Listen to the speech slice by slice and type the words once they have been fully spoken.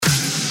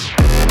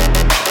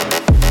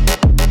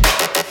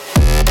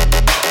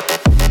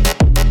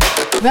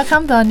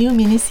Welcome to our new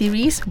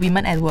mini-series,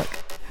 Women at Work.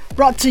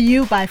 Brought to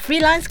you by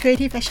Freelance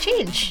Creative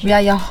Exchange. We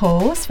are your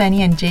hosts,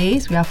 Fanny and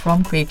Jace. We are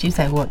from Creatives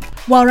at Work.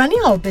 While running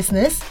our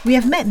business, we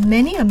have met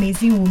many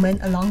amazing women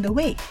along the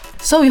way.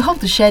 So we hope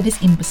to share these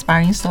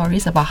inspiring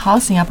stories about how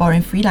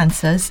Singaporean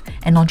freelancers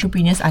and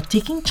entrepreneurs are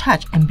taking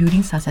charge and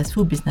building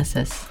successful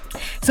businesses.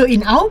 So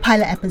in our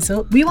pilot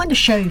episode, we want to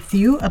share with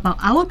you about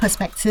our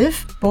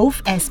perspective,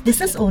 both as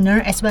business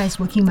owner as well as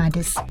working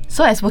mothers.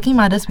 So as working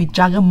mothers, we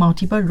juggle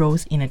multiple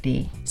roles in a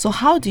day. So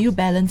how do you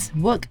balance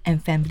work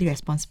and family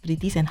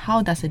responsibilities, and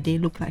how does a day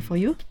look like for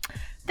you?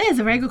 That is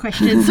a very good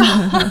question. So,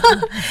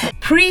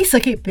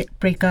 pre-circuit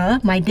breaker,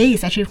 my day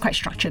is actually quite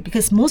structured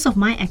because most of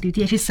my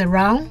activity actually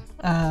surround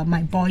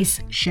my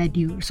boy's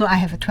schedule. So I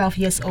have a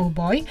 12-year-old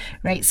boy,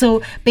 right?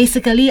 So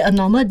basically, a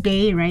normal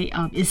day, right,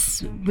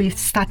 is with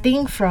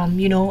starting from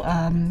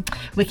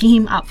waking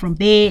him up from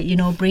bed,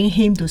 bringing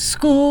him to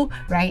school,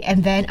 right,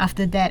 and then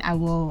after that, I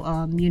will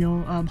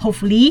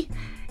hopefully.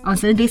 On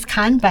certain days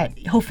can't, but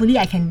hopefully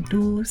I can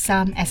do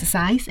some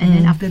exercise, and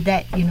then after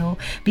that,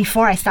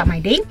 before I start my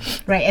day,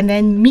 right, and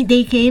then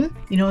midday came,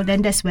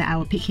 then that's where I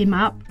will pick him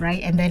up,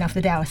 right, and then after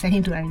that I will send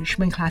him to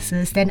enrichment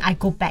classes, then I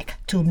go back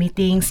to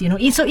meetings,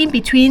 so in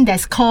between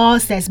there's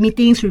calls, there's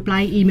meetings,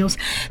 replying emails.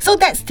 So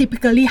that's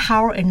typically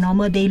how a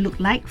normal day look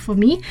like for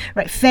me,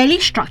 right,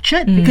 fairly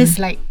structured because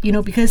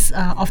because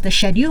of the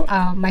schedule,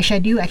 my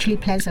schedule actually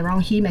plans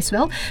around him as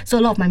well, so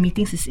a lot of my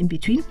meetings is in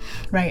between,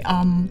 right,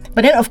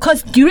 but then of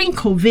course during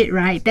COVID,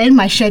 right, then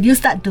my schedule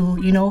start to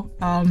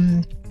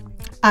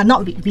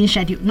not being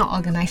scheduled, not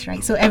organized,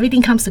 right? So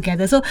everything comes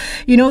together. So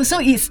so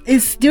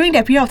it's during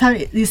that period of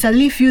time you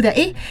suddenly feel that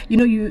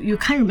you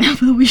can't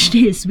remember which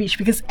day is which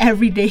because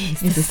every day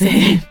is the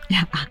same.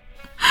 Yeah.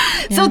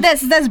 So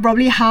that's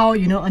probably how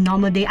a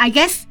normal day. I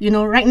guess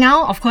right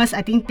now, of course,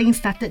 I think things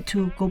started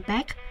to go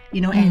back,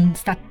 and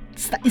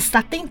it's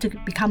starting to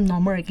become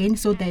normal again.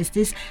 So there's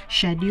this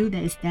schedule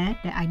that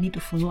I need to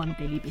follow on a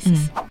daily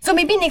basis. So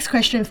maybe next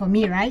question for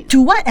me, right?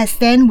 To what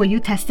extent were you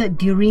tested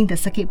during the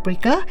circuit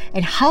breaker,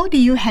 and how do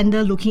you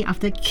handle looking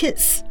after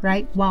kids,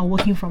 right, while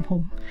working from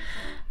home?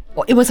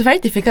 Well, it was a very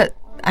difficult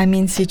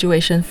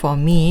situation for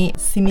me,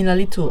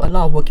 similarly to a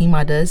lot of working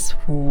mothers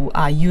who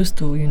are used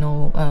to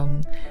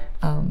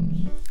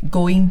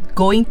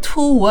going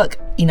to work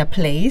in a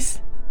place.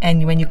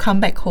 And when you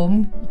come back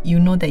home, you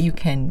know that you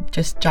can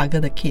just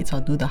juggle the kids or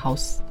do the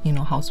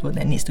housework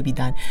that needs to be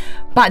done.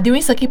 But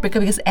during circuit breaker,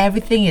 because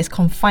everything is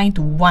confined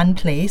to one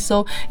place,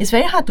 so it's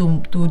very hard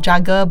to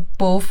juggle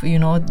both,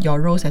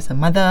 your roles as a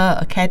mother,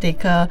 a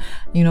caretaker,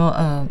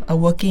 a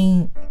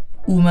working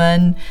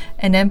woman,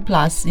 and then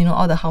plus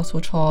all the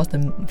household chores,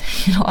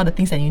 all the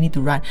things that you need to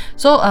run.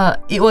 So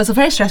it was a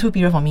very stressful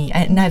period for me,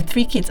 and I have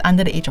 3 kids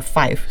under the age of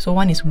 5. So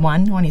one is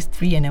 1, one is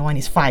 3, and then one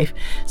is 5.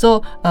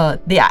 So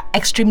they are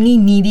extremely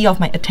needy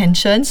of my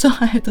attention. So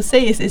I have to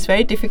say it's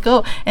very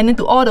difficult. And then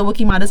to all the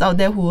working mothers out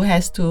there who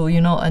has to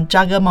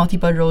juggle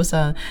multiple roles,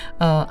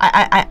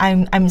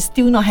 I'm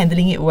still not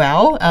handling it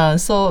well.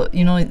 So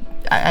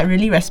I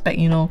really respect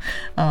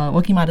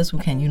working mothers who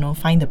can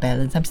find the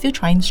balance. I'm still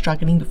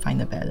struggling to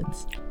find the balance.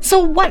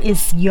 So what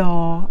is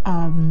your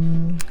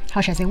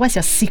what's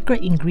your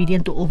secret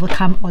ingredient to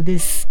overcome all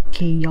this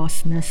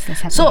chaosness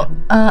that's happening? So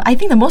I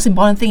think the most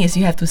important thing is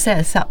you have to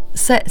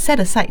set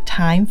aside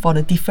time for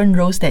the different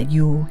roles that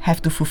you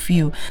have to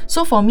fulfill.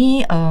 So for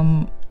me,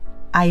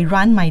 I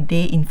run my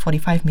day in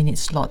 45-minute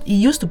slot. It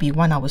used to be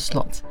 1-hour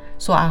slots.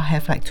 So I'll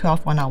have like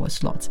 12 1-hour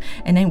slots.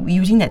 And then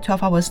using that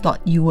 12-hour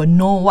slot, you will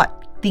know what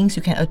things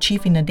you can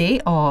achieve in a day,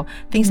 or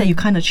things that you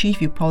can't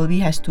achieve, you probably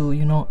has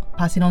to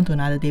pass it on to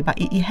another day. But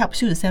it helps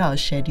you to set out a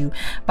schedule.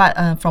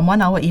 But from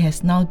 1 hour, it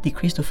has now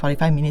decreased to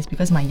 45 minutes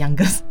because my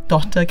youngest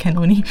daughter can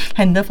only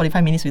handle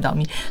 45 minutes without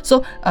me.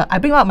 So I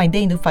bring out my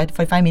day into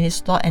 45-minute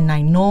slot, and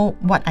I know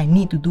what I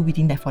need to do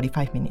within that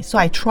 45 minutes. So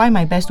I try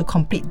my best to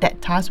complete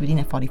that task within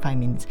that 45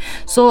 minutes.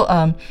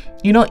 So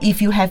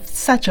if you have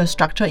such a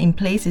structure in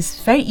place,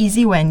 it's very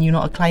easy when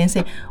a client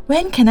say,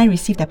 when can I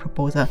receive that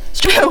proposal?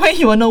 Straight away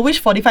you will know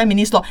which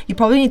 45-minute slot. You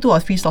probably need 2 or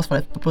 3 slots for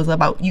the proposal,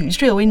 but you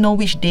straight away know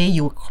which day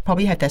you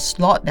probably have that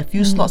slot, that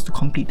few slots to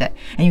complete that,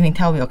 and you can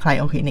tell your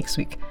client, okay, next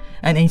week.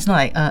 And it's not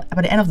like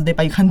by the end of the day,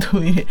 but you can't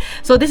do it.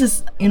 So this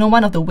is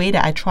one of the way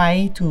that I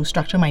try to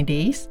structure my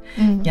days,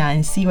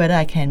 and see whether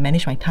I can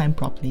manage my time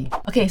properly.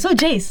 Okay, so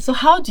Jace, so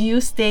how do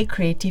you stay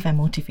creative and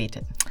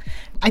motivated?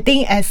 I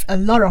think as a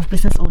lot of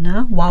business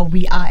owner, while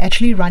we are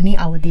actually running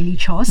our daily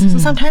chores, so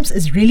sometimes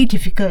it's really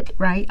difficult,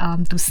 right,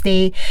 to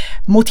stay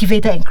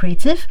motivated and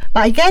creative. But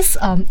I guess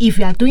if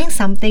you are doing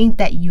something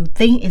that you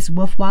think is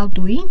worthwhile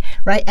doing,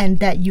 right, and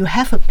that you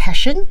have a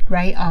passion,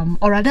 right,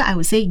 or rather I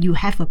would say you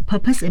have a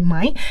purpose in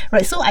mind,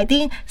 right, so I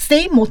think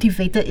staying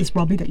motivated is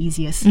probably the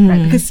easiest,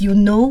 right, because you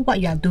know what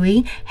you are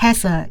doing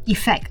has an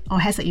effect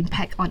or has an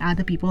impact on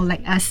other people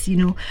like us.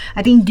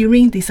 I think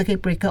during the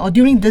circuit breaker or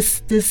during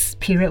this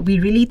period, we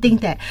really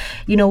think that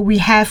we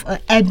have an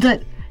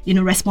added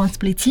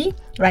responsibility,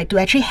 right, to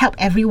actually help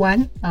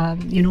everyone,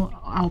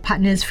 our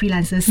partners,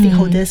 freelancers,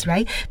 stakeholders,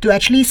 right, to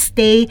actually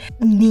stay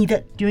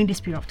needed during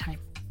this period of time.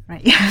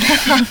 right?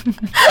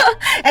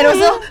 And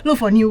also look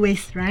for new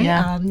ways, right?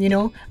 Yeah.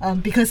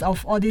 Because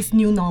of all this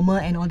new normal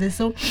and all this.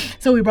 So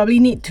we probably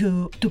need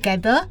to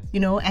together,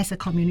 as a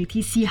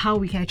community, see how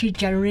we can actually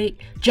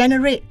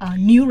generate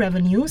new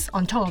revenues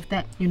on top of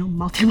that,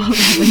 multiple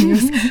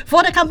revenues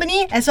for the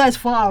company as well as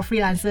for our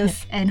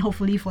freelancers and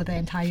hopefully for the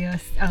entire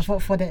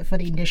for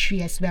the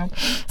industry as well.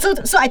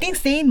 So I think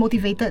staying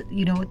motivated,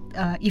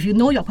 if you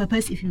know your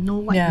purpose, if you know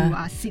what you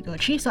are seek to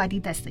achieve, so I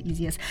think that's the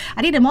easiest.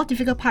 I think the more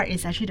difficult part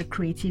is actually the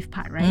creative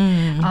part,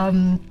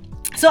 right?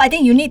 So I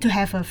think you need to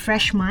have a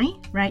fresh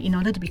mind, right, in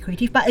order to be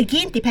creative. But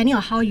again, depending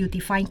on how you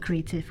define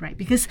creative, right?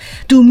 Because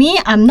to me,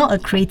 I'm not a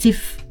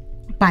creative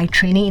by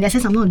training. In that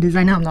sense, I'm not a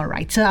designer, I'm not a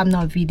writer, I'm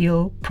not a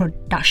video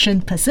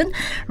production person,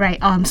 right?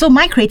 So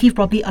my creative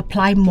probably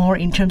apply more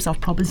in terms of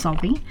problem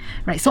solving,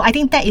 right? So I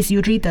think that is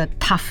usually the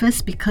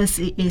toughest because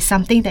it is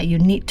something that you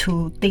need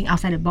to think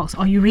outside the box,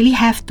 or you really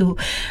have to,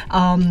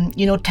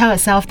 tell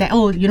yourself that,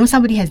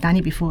 somebody has done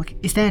it before.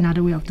 Is there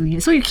another way of doing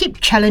it? So you keep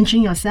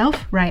challenging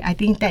yourself, right? I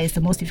think that is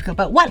the most difficult.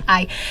 But what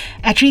I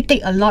actually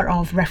take a lot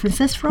of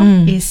references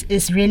from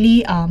is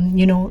really,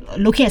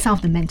 looking at some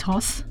of the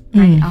mentors,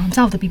 right?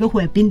 Some of the people who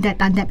have been there,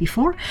 done that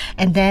before,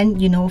 and then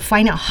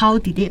find out how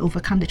did they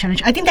overcome the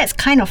challenge. I think that's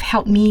kind of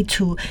helped me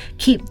to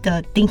keep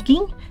the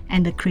thinking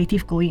and the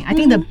creative going. I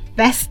think the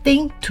best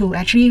thing to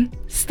actually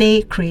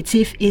stay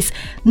creative is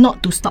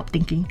not to stop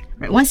thinking.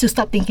 Right? Once you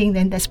stop thinking,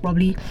 then that's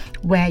probably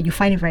where you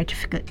find it very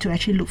difficult to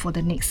actually look for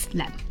the next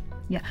lab.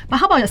 Yeah. But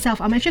how about yourself?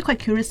 I'm actually quite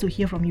curious to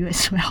hear from you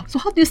as well. So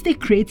how do you stay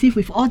creative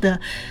with all the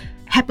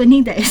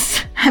happening that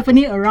is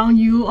happening around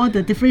you, all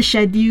the different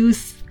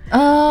schedules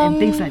and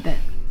things like that?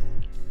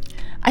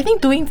 I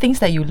think doing things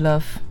that you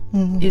love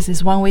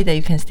is one way that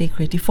you can stay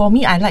creative. For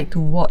me, I like to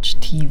watch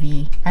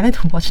TV. I like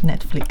to watch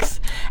Netflix.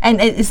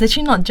 And it's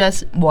actually not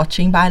just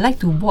watching, but I like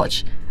to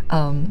watch.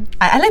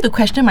 I like to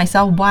question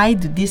myself, why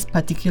did this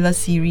particular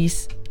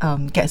series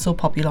get so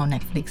popular on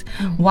Netflix?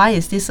 Why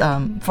is this,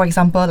 for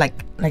example,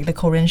 like the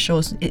Korean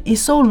shows, it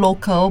is so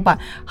local, but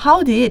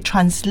how did it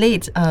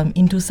translate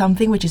into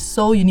something which is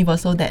so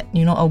universal that,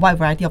 a wide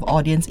variety of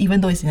audience, even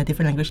though it's in a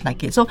different language,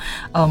 like it. So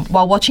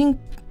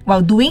while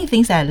doing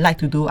things that I like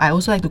to do, I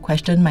also like to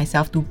question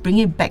myself to bring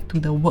it back to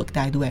the work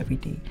that I do every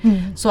day.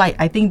 So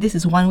I think this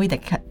is one way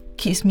that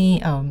keeps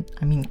me,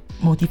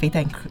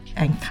 motivated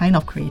and kind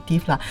of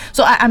creative lah.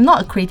 So I'm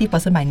not a creative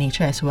person by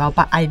nature as well,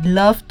 but I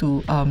love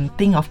to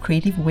think of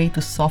creative way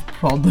to solve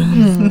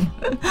problems.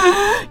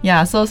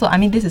 Yeah. So I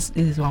mean, this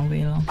is one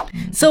way lah.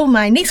 So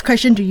my next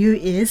question to you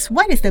is,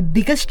 what is the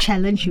biggest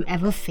challenge you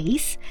ever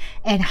face,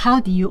 and how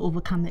do you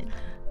overcome it?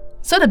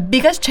 So the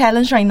biggest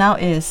challenge right now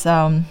is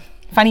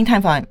finding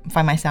time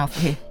for myself.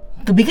 Okay,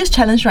 the biggest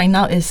challenge right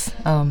now is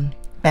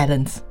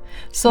balance.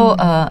 So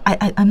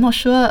I'm not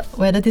sure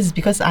whether this is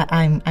because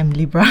I'm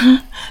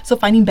Libra. So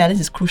finding balance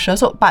is crucial.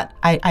 So but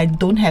I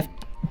don't have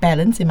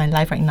balance in my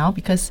life right now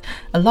because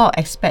a lot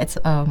of expats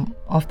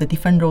of the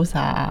different roles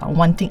are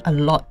wanting a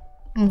lot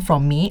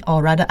from me,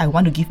 or rather I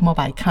want to give more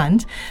but I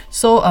can't.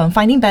 So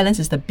finding balance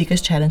is the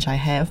biggest challenge I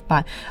have.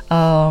 But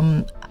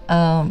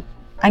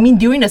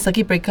during the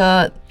circuit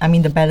breaker,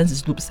 the balance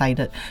is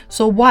loop-sided.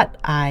 So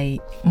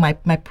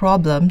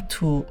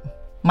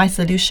my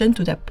solution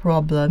to that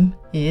problem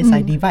is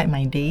I divide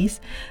my days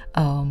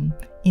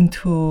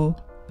into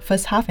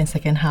first half and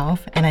second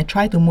half, and I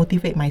try to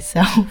motivate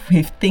myself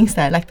with things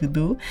that I like to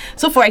do.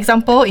 So for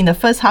example, in the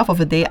first half of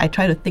the day, I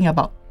try to think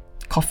about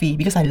coffee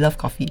because I love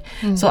coffee.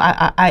 So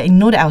I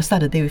know that I'll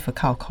start the day with a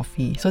cup of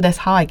coffee. So that's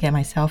how I get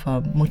myself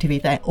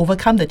motivated and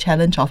overcome the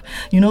challenge of,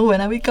 when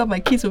I wake up, my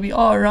kids will be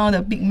all around,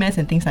 a big mess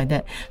and things like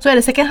that. So at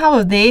the second half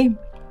of the day,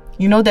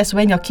 that's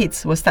when your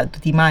kids will start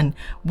to demand.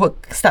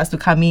 Work starts to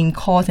come in,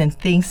 calls and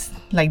things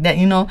like that,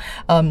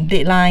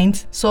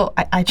 deadlines. So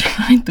I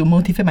try to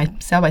motivate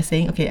myself by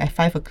saying, okay, at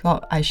 5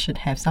 o'clock, I should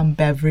have some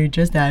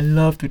beverages that I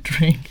love to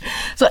drink.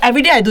 So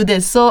every day I do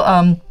this. So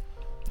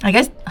I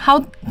guess how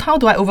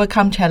do I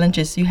overcome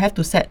challenges? You have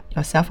to set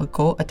yourself a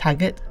goal, a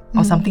target,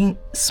 or something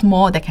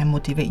small that can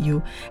motivate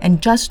you,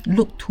 and just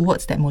look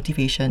towards that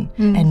motivation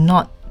and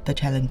not the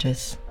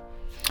challenges.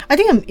 I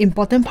think an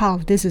important part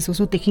of this is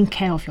also taking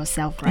care of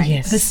yourself, right?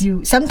 Yes.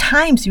 Because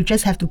sometimes you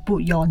just have to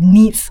put your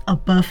needs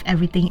above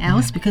everything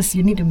else because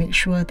you need to make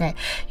sure that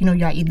you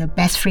are in the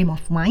best frame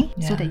of mind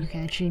so that you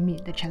can actually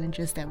meet the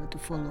challenges that were to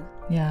follow.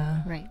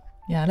 Yeah. Right.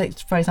 Yeah, like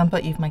for example,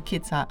 if my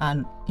kids are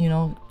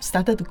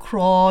started to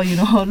crawl,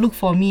 look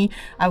for me,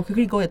 I will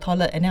quickly go to the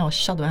toilet and then I'll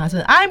shout to my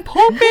husband, "I'm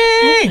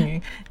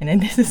pooping!" And then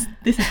this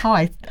is how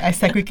I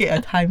segregate a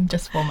time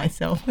just for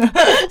myself.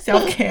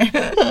 Self-care.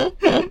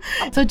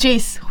 So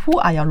Jace, who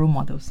are your role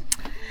models?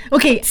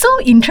 Okay, so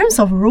in terms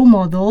of role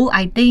model,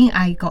 I think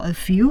I got a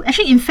few.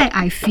 Actually, in fact,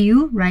 I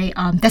feel, right,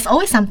 there's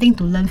always something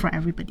to learn from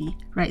everybody,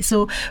 right?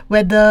 So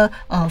whether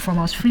from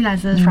our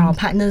freelancers, from our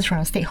partners, from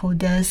our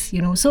stakeholders,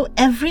 so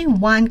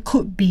everyone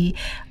could be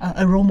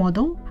a role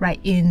model, right,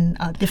 in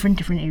different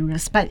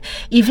areas. But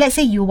if let's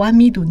say you want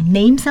me to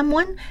name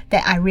someone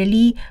that I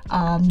really,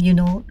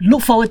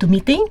 look forward to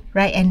meeting,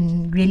 right,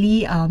 and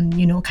really,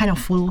 kind of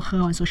follow her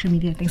on social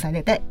media and things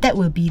like that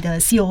will be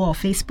the COO of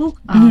Facebook,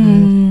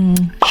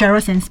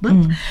 Sheryl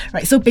Sandberg,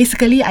 right? So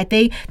basically, I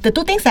think the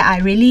two things that I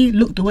really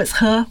look towards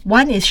her,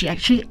 one is she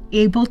actually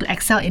able to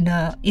excel in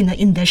the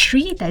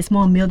industry that is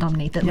more male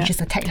dominated, which is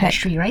the tech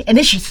industry, right? And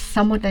then she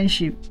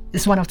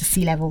is one of the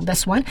C-level.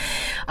 That's one.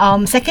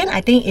 Second,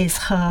 I think is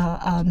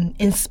her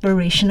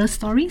inspirational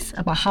stories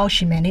about how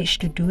she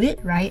managed to do it,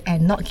 right,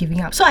 and not giving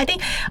up. So I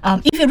think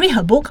if you read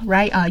her book,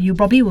 right, you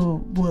probably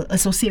will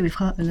associate with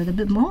her a little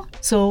bit more.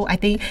 So I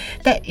think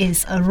that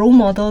is a role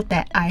model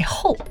that I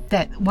hope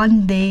that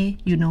one day,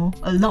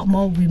 a lot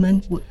more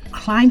women would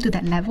climb to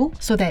that level,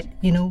 so that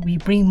we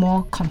bring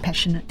more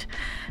compassionate,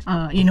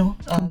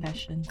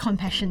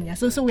 compassion. Yeah.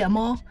 So we are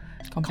more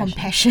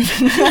compassionate.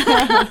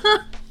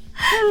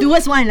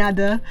 Towards one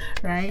another,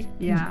 right?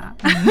 Yeah.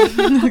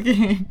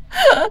 Okay.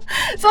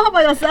 So how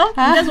about yourself?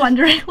 I'm just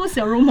wondering, who's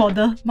your role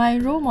model? My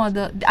role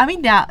model, I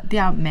mean, there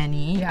are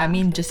many. Yeah. I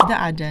mean, Jacinda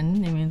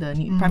Ardern, the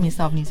Prime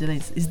Minister of New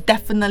Zealand, is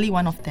definitely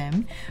one of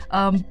them.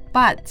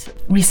 But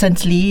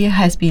recently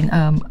has been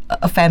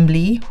a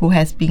family who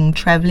has been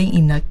traveling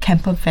in a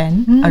camper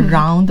van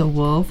around the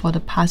world for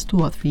the past 2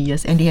 or 3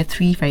 years, and they have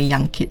 3 very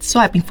young kids. So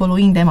I've been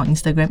following them on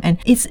Instagram, and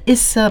it's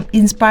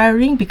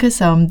inspiring because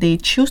they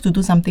choose to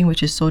do something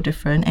which is so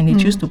different, and they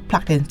choose to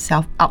plug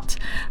themselves out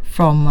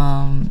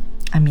from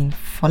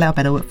for lack of a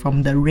better word,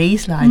 from the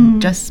race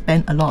and just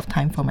spend a lot of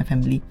time for my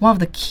family. One of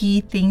the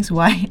key things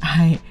why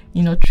I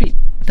treat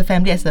the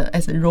family as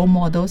a role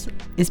models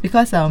is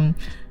because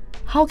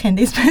how can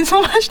they spend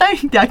so much time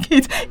with their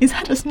kids in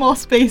such a small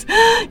space?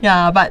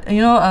 Yeah, but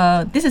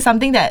this is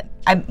something that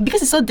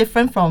because it's so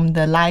different from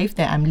the life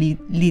that I'm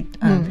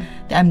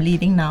that I'm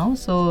leading now.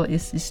 So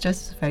it's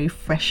just very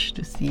fresh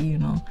to see,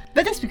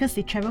 But that's because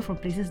they travel from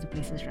places to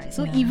places, right?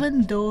 So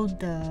even though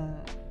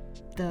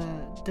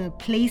the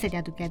place that they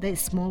are together is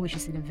small, which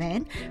is in a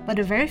van, but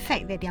the very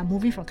fact that they are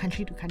moving from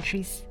country to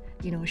countries,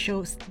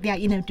 shows they are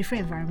in a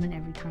different environment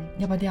every time.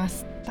 Yeah, but they are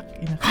stuck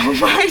in a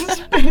confined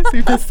space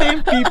with the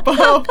same people.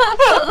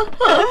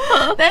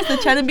 That's the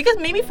challenge, because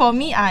maybe for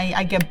me,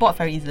 I get bored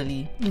very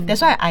easily.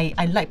 That's why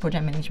I like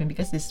project management,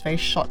 because it's very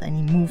short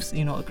and it moves,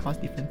 across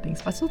different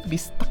things. But so to be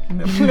stuck in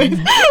the place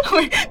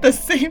with the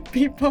same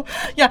people,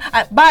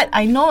 but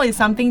I know it's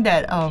something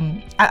that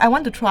I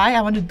want to try,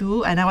 I want to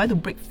do, and I want to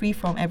break free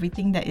from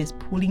everything that is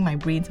pulling my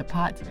brains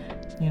apart.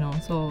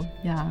 So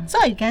yeah. So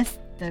I guess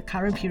the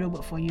current period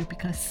work for you,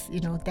 because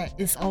that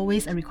is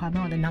always a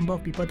requirement on the number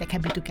of people that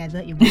can be together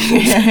in one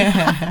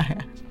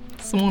place.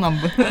 Small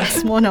number.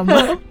 Small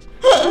number.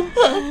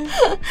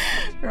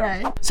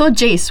 Right. So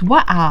Jace,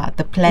 what are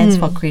the plans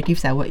for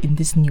creatives that work in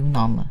this new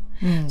normal?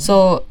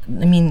 So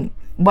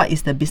what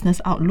is the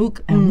business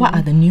outlook, and what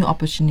are the new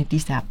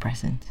opportunities that are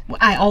present?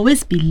 I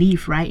always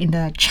believe, right, in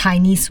the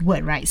Chinese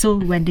word, right? So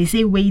when they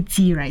say 危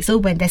机, right? So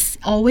when there's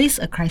always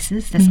a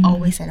crisis, there's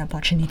always an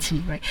opportunity,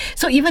 right?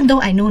 So even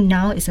though I know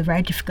now it's a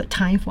very difficult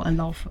time for a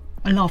lot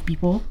of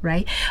people,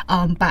 right?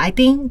 But I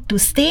think to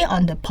stay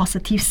on the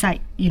positive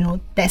side,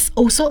 there's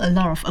also a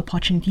lot of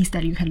opportunities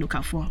that you can look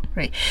out for,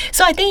 right?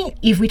 So I think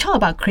if we talk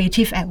about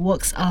creative at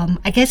works,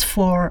 I guess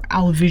for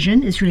our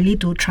vision is really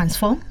to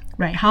transform,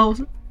 right? How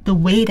the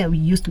way that we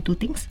used to do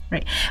things,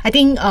 right? I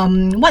think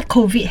what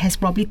COVID has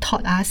probably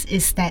taught us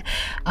is that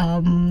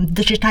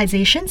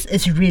digitizations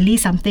is really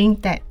something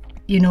that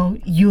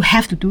you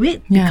have to do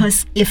it,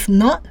 because if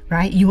not,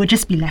 right, you will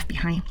just be left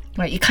behind,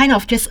 right? It kind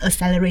of just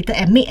accelerated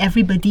and made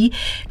everybody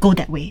go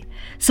that way.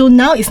 So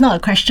now it's not a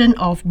question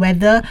of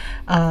whether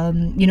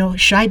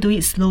should I do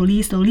it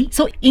slowly.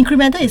 So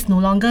incremental is no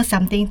longer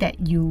something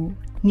that you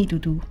need to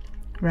do,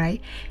 right?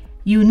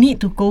 You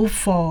need to go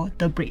for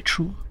the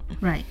breakthrough.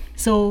 Right.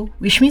 So,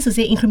 which means to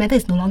say incremental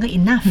is no longer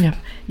enough.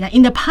 Yeah.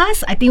 In the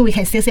past, I think we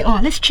can still say,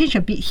 let's change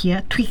a bit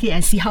here, tweak it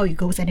and see how it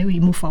goes, and then we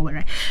move forward,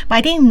 right? But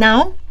I think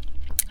now,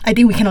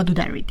 we cannot do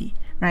that already,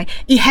 right?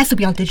 It has to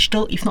be on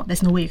digital. If not,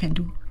 there's no way you can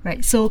do,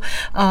 right? So,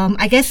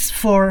 I guess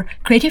for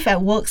creative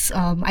at works,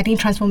 I think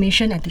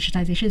transformation and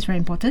digitization is very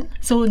important.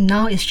 So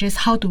now it's just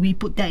how do we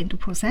put that into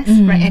process,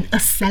 right? And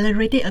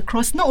accelerate it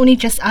across not only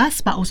just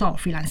us, but also our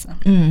freelancer,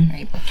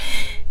 right?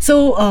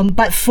 So,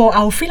 but for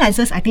our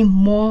freelancers, I think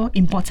more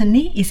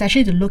importantly is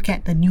actually to look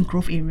at the new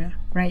growth area,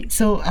 right?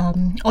 So,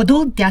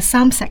 although there are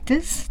some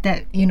sectors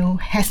that,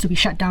 has to be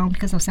shut down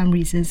because of some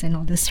reasons and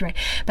all this, right?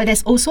 But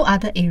there's also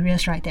other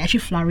areas, right, that actually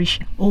flourish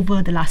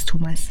over the last 2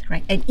 months,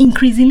 right? And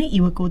increasingly,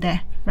 it will go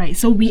there, right?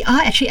 So we are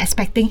actually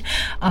expecting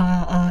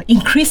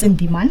increase in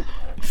demand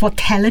for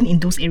talent in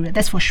those areas,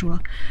 that's for sure,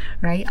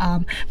 right?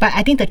 But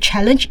I think the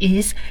challenge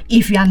is,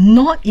 if you are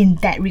not in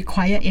that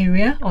required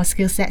area or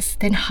skill sets,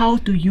 then how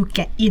do you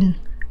get in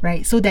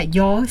right? So that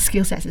your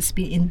skill set is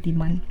be in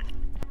demand.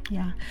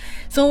 Yeah.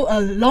 So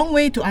a long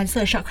way to answer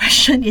a short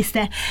question is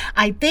that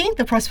I think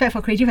the prospect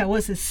for Creative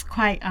Awards is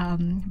quite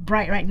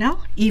bright right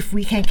now. If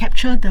we can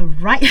capture the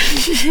right,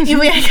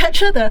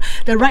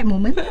 the right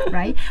moment,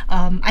 right?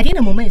 I think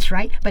the moment is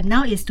right, but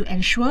now is to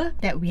ensure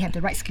that we have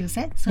the right skill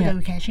set so that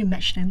we can actually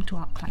match them to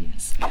our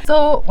clients.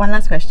 So one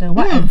last question: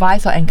 what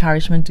advice or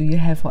encouragement do you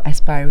have for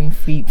aspiring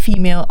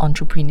female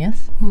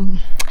entrepreneurs?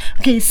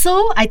 Okay,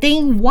 so I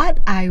think what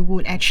I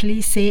would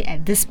actually say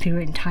at this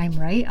period in time,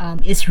 right,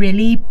 is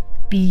really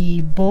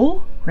be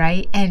bold,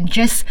 right, and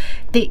just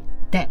take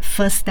that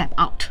first step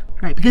out,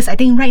 right? Because I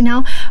think right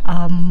now,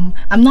 I'm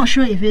not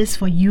sure if it's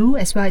for you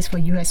as well as for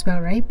you as well,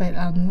 right? But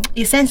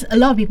it seems a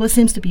lot of people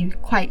seems to be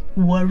quite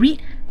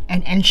worried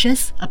and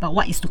anxious about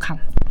what is to come,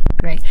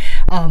 right?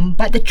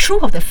 But the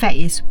truth of the fact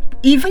is,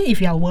 even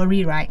if you are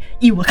worried, right,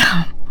 it will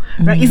come.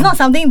 Right? It's not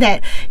something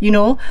that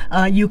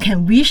you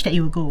can wish that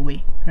it will go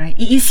away, right?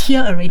 It is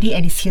here already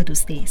and it's here to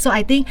stay. So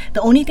I think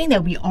the only thing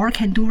that we all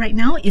can do right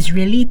now is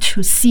really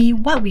to see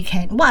what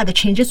are the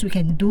changes we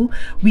can do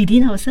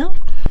within ourselves,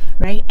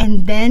 right?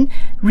 And then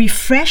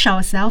refresh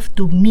ourselves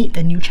to meet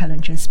the new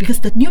challenges,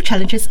 because the new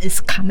challenges is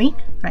coming,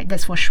 right?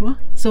 That's for sure.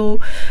 So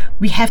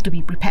we have to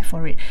be prepared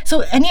for it.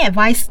 So any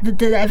advice,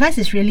 the advice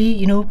is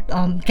really,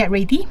 get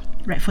ready,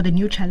 right, for the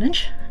new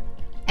challenge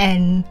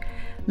and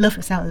love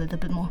yourself a little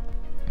bit more.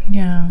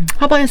 Yeah.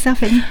 How about yourself,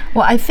 Fanny?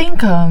 Well, I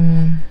think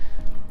the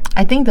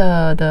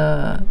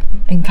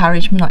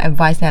encouragement or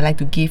advice that I like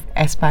to give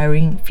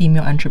aspiring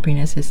female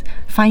entrepreneurs is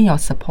find your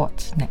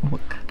support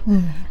network.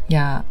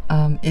 Yeah,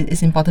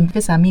 it's important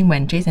because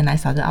when Jace and I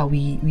started out,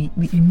 we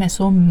met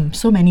so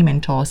many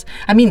mentors.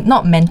 I mean,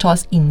 not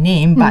mentors in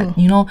name, but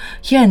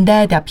here and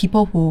there are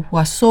people who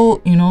are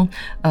so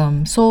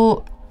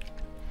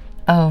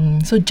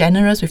so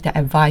generous with their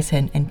advice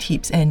and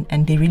tips,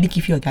 and they really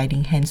give you a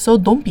guiding hand. So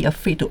don't be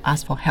afraid to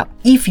ask for help.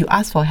 If you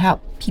ask for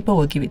help, people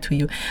will give it to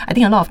you. I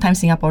think a lot of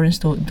times Singaporeans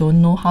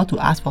don't know how to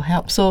ask for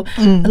help. So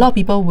a lot of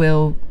people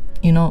will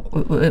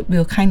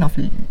kind of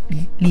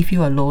leave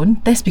you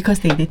alone. That's because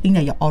they think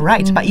that you're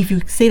alright. But if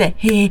you say that,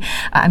 hey,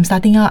 I'm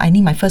starting out, I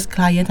need my first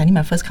client, I need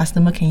my first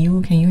customer, can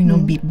you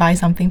buy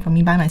something from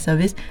me, buy my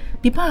service?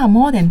 People are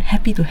more than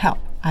happy to help.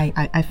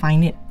 I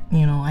find it,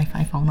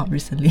 I found out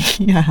recently.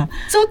 Yeah.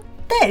 So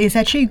that is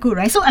actually good,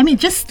 right? So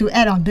just to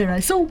add on there,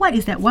 right? So what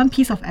is that one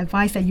piece of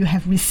advice that you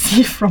have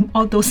received from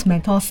all those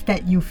mentors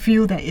that you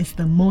feel that is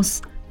the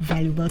most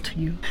valuable to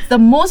you? The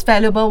most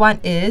valuable one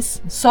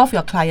is solve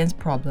your client's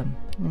problem.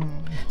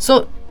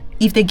 So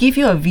if they give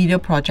you a video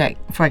project,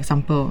 for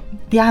example,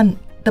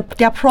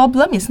 their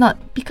problem is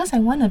not because I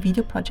want a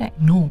video project.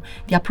 No,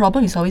 their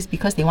problem is always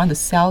because they want to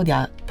sell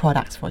their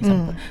products, for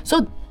example.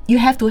 So you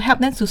have to help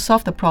them to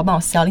solve the problem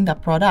of selling the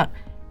product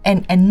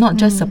and not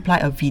just supply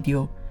a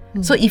video.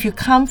 So if you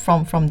come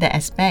from that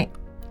aspect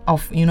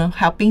of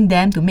helping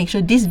them to make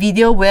sure this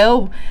video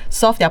will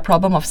solve their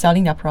problem of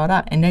selling their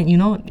product, and then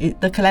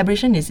the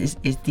collaboration is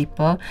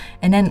deeper,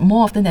 and then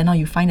more often than not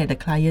you find that the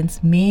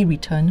clients may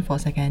return for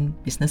second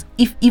business.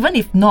 Even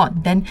if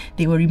not, then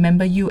they will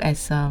remember you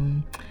as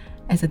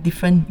a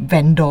different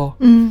vendor.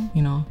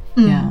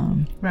 Yeah.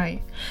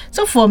 Right.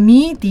 So for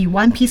me, the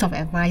one piece of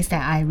advice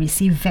that I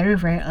received very,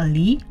 very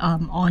early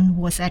on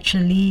was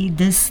actually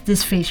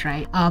this phrase,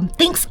 right?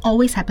 Things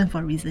always happen for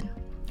a reason.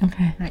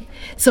 Okay. Right.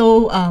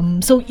 So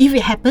if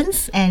it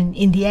happens and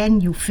in the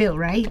end you fail,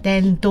 right,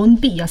 then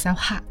don't beat yourself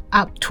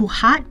up too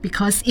hard,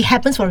 because it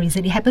happens for a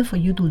reason. It happened for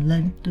you to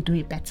learn to do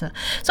it better.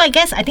 So I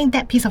think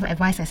that piece of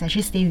advice has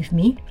actually stayed with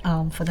me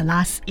for the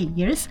last 8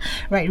 years,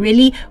 right?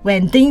 Really,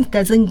 when things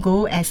doesn't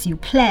go as you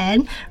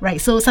plan, right?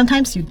 So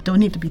sometimes you don't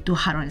need to be too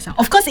hard on yourself.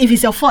 Of course, if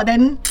it's your fault,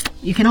 then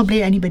you cannot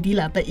blame anybody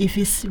lah. But if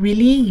it's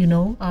really,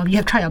 you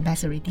have tried your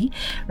best already,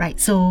 right?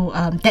 So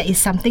that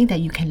is something that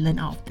you can learn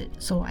out of it.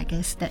 So I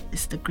guess that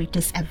is the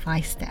greatest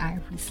advice that I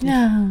have received.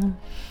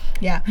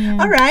 Yeah.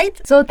 All right.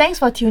 So thanks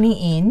for tuning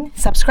in.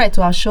 Subscribe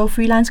to our show,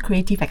 Freelance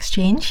Creative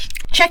Exchange.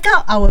 Check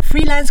out our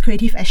Freelance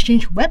Creative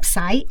Exchange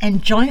website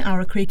and join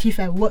our Creative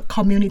at Work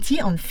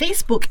community on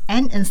Facebook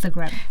and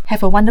Instagram.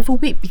 Have a wonderful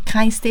week. Be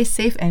kind, stay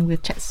safe, and we'll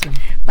chat soon.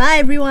 Bye,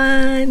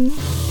 everyone.